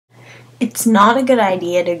It's not a good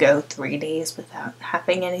idea to go 3 days without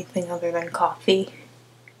having anything other than coffee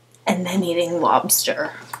and then eating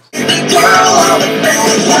lobster.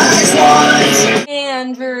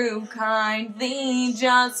 Andrew kindly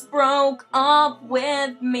just broke up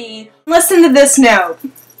with me. Listen to this note.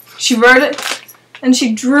 She wrote it and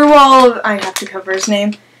she drew all of, I have to cover his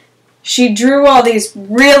name. She drew all these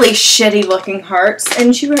really shitty looking hearts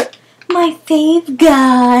and she wrote, "My fave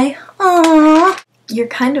guy, aww." You're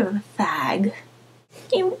kind of a fag.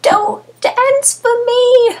 You don't dance for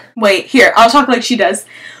me. Wait, here, I'll talk like she does.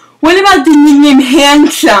 What about the nickname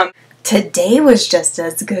Handsome? Today was just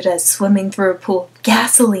as good as swimming through a pool of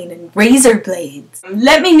gasoline and razor blades.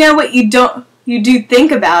 Let me know what you do think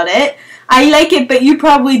about it. I like it, but you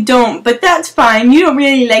probably don't. But that's fine. You don't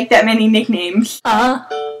really like that many nicknames.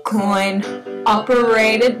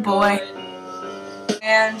 Coin-operated boy.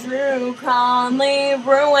 Andrew Conley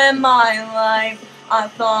ruined my life. I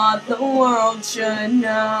thought the world should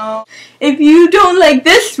know. If you don't like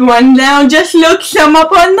this one, now just look some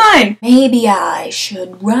up online. Maybe I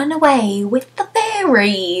should run away with the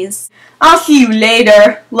fairies. I'll see you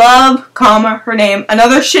later. Love, comma, her name.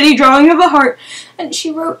 Another shitty drawing of a heart. And she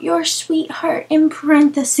wrote your sweetheart in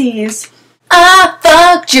parentheses. I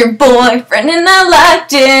fucked your boyfriend and I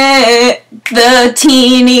liked it. The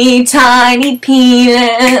teeny tiny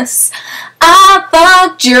penis. I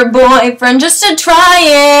fucked your boyfriend just to try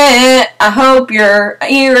it. I hope your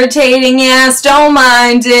irritating ass don't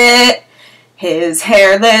mind it. His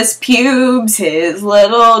hairless pubes, his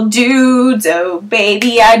little dudes. Oh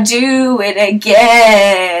baby, I do it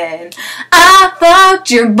again. I fucked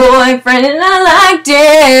your boyfriend and I liked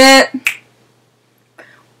it.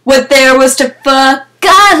 What there was to fuck,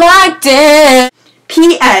 I liked it.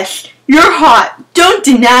 P.S. You're hot. Don't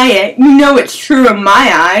deny it. You know it's true in my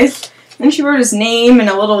eyes. And she wrote his name and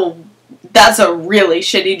a little, that's a really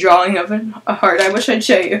shitty drawing of a heart. I wish I'd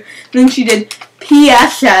show you. And then she did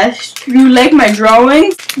P.S.S. Do you like my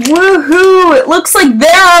drawings? Woohoo! It looks like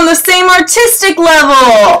they're on the same artistic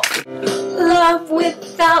level! Love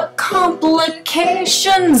without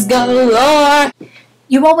complications galore.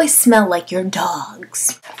 You always smell like your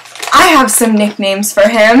dogs. I have some nicknames for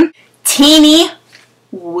him. Teeny,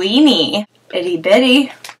 weeny, itty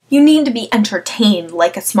bitty. You need to be entertained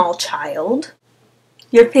like a small child.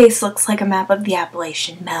 Your face looks like a map of the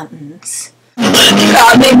Appalachian Mountains.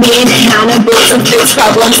 Probably me and Hannah some face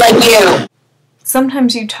problems like you.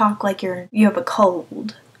 Sometimes you talk like you have a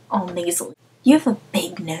cold, all nasally. You have a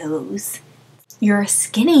big nose. You're a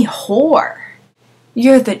skinny whore.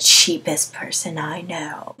 You're the cheapest person I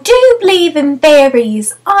know. Do you believe in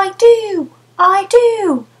fairies? I do. I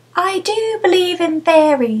do. I do believe in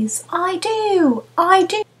fairies. I do. I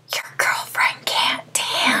do. Your girlfriend can't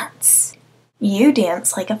dance. You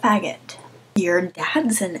dance like a faggot. Your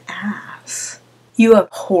dad's an ass. You have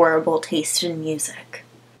horrible taste in music.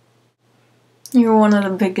 You're one of the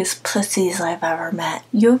biggest pussies I've ever met.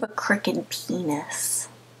 You have a crooked penis.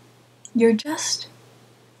 You're just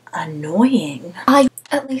annoying.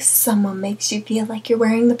 At least someone makes you feel like you're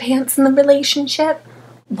wearing the pants in the relationship.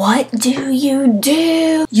 What do?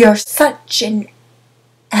 You're such an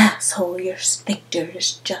asshole. Your sphincter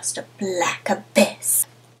is just a black abyss.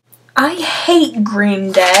 I hate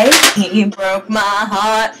Green Day. He broke my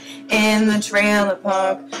heart in the trailer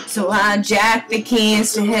park, so I jacked the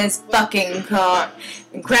keys to his fucking car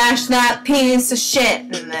and crashed that piece of shit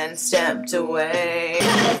and then stepped away.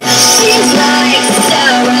 She's like,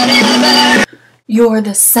 so whatever. You're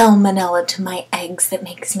the salmonella to my eggs that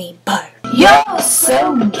makes me barf. You're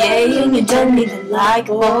so gay and you don't even like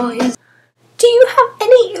boys. Do you have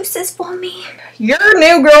any uses for me? Your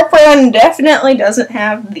new girlfriend definitely doesn't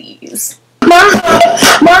have these. My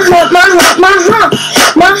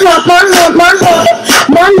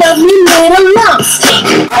lovely little mouse.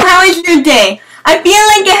 How is your day? I feel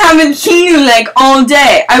like I haven't seen you like all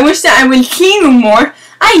day. I wish that I would see you more.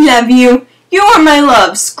 I love you. You are my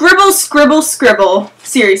love. Scribble, scribble, scribble.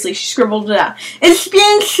 Seriously, she scribbled it out. It's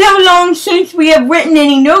been so long since we have written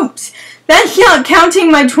any notes. That's not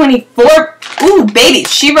counting my 24... Ooh, baby,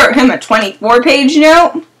 she wrote him a 24-page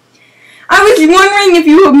note. I was wondering if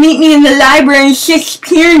you would meet me in the library 6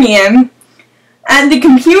 p.m. at the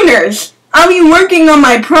computers. I'll be working on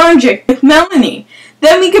my project with Melanie.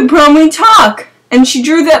 Then we could probably talk. And she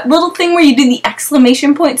drew that little thing where you do the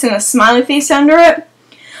exclamation points and a smiley face under it.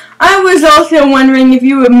 I was also wondering if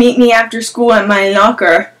you would meet me after school at my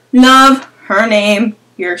locker. Love, her name,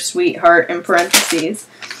 your sweetheart, in parentheses.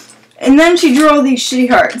 And then she drew all these shitty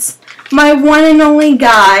hearts. My one and only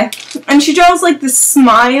guy. And she draws like the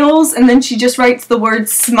smiles, and then she just writes the word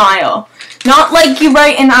smile. Not like you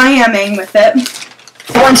write an I-aming with it.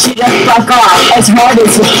 I want you to fuck off as hard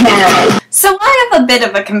as you can. So I have a bit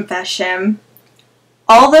of a confession.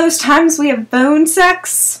 All those times we have phone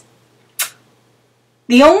sex,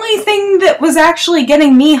 the only thing that was actually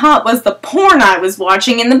getting me hot was the porn I was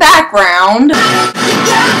watching in the background.